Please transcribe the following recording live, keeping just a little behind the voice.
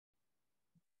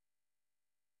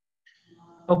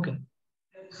Okay,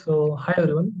 so hi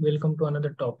everyone, welcome to another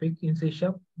topic in C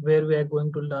Sharp where we are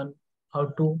going to learn how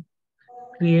to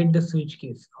create the switch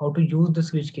case, how to use the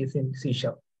switch case in C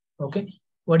Sharp. Okay,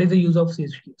 what is the use of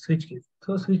switch case?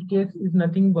 So switch case is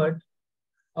nothing but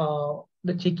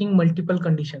the checking multiple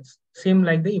conditions, same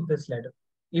like the if-else ladder.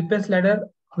 If-else ladder,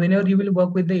 whenever you will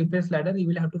work with the if-else ladder, you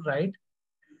will have to write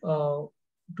uh,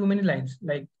 too many lines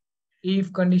like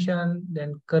if condition,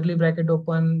 then curly bracket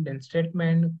open, then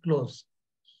statement close.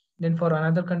 Then for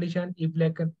another condition, if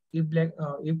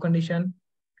condition,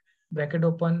 bracket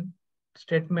open,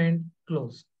 statement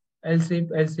close, else.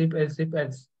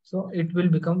 So it will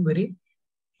become very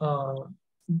uh,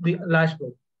 large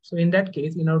code. So in that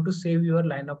case, in order to save your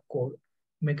line of code,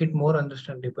 make it more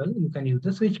understandable, you can use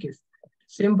the switch case.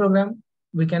 Same program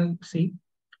we can see,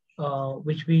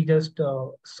 which we just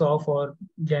saw for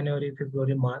January,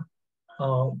 February, March.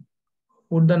 Uh,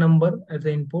 put the number as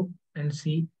the input and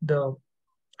see the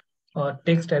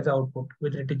text as output,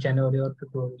 whether it is January or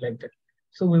February, like that.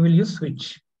 So we will use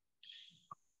switch.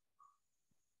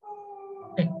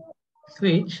 Okay.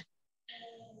 Switch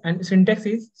and syntax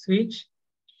is switch,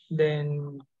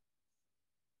 then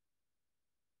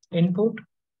input,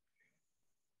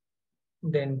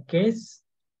 then case,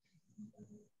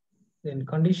 then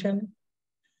condition,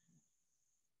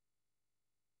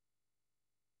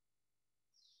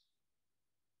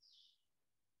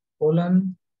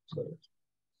 colon, sorry,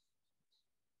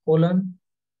 colon,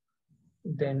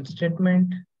 then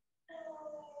statement,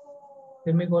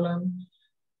 semicolon,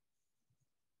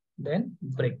 then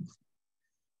break.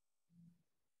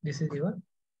 This is your,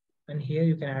 and here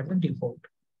you can add the default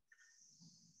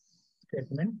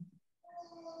statement,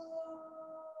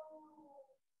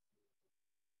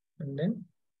 and then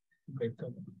break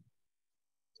the.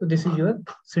 So this is your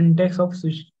syntax of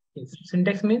switch case.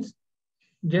 Syntax means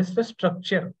just the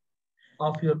structure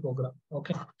of your program.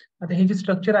 Okay. आता हे जे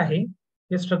structure आहे,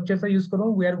 या structureचा use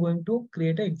करून we are going to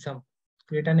create an example.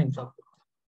 Create an example.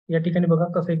 या ठिकाणी बघा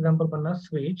कसं example बनणार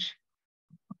switch.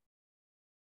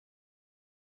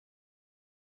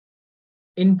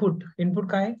 Input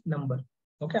काय आहे number.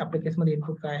 Okay. आपल्या केस मध्ये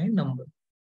input काय आहे number.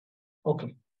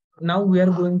 Okay. Now we are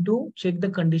going to check the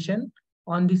condition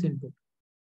on this input.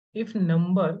 If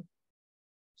number,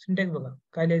 syntax बघा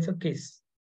काय लिहायचं case.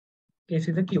 Case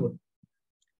is a keyword.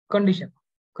 Condition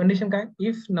काय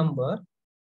if number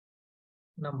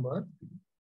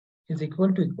is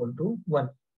equal to 1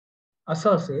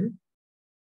 असं असेल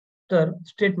तर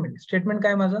स्टेटमेंट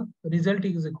काय माझं result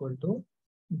is equal to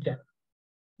Jan.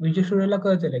 विजय स्टुडिओला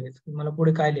कळतं लगेच की मला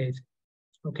पुढे काय लिहायचं.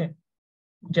 ओके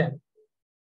जॅन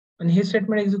आणि हे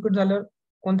स्टेटमेंट एक्झिक्यूट झालं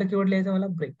कोणता कीवर्ड लिहायचा मला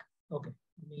ब्रेक. ओके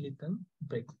मी लिहितो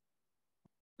ब्रेक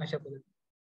अशा पद्धतीने.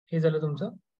 हे झालं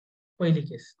तुमचं पहिली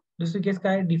केस. दुसरी केस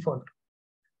काय डिफॉल्ट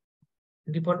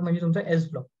म्हणजे तुमचा एल्स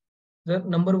ब्लॉक. जर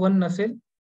नंबर 1 नसेल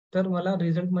तर मला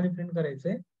रिझल्ट मध्ये प्रिंट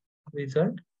करायचंय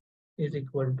रिझल्ट इज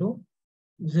इक्वल टू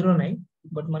 0 नाही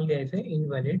बट मला लिहायचंय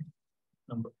इनव्हॅलिड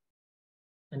नंबर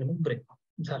आणि मग ब्रेक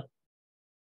झालं.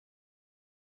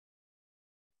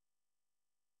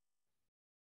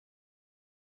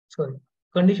 सॉरी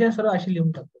कंडिशन सर्व अशी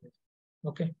लिहून टाकतो.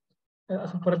 ओके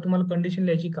असं परत तुम्हाला कंडिशन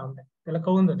लिहायची काम नाही. त्याला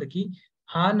कळून जातं की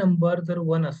हा नंबर जर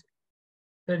 1 असेल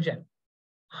तर जॅन,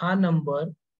 हा नंबर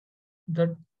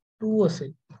जर 2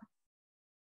 असेल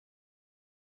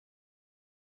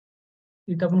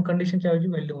इथं आपण कंडिशनच्या ऐवजी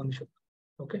व्हॅल्यू म्हणू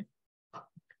शकतो. ओके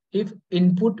इफ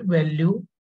इनपुट व्हॅल्यू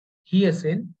ही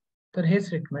असेल तर हे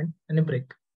स्टेटमेंट आणि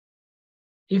break.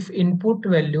 If input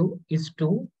value is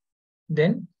 2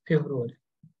 then February.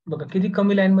 बघा किती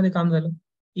कमी लाईन मध्ये काम झालं.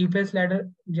 इफ-एल्स लॅडर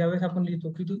ज्यावेळेस आपण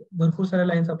लिहितो किती भरपूर साऱ्या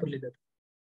लाईन्स आपण लिहितात.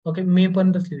 ओके मे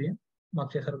पर्यंतच लिहूया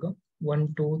मागच्या सारखं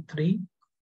 1 2 3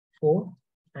 4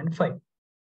 and 5.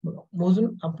 मोजून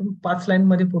आपण 5 लाईन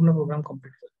मध्ये पूर्ण प्रोग्राम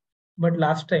कम्प्लीट करतो. But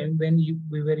last time when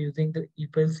we were using the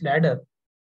if-else ladder,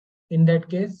 in that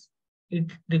case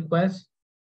it requires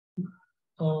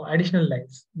additional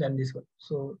lines than this one.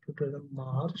 So total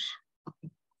March,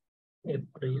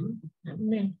 April and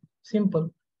May. Simple.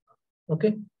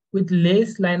 Okay, with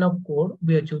less line of code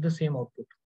we achieve the same output.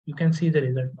 You can see the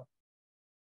result now.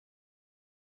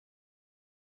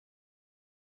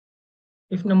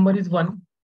 If number is 1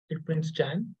 it prints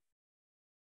Jan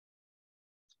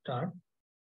start.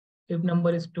 If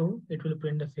number is 2 it will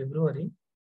print the February,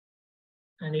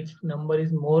 and if number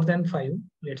is more than 5,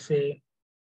 let's say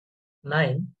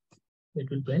 9, it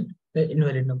will print the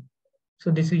invalid number.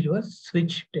 So this is your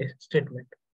switch test statement.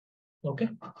 Okay,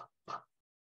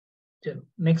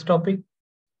 next topic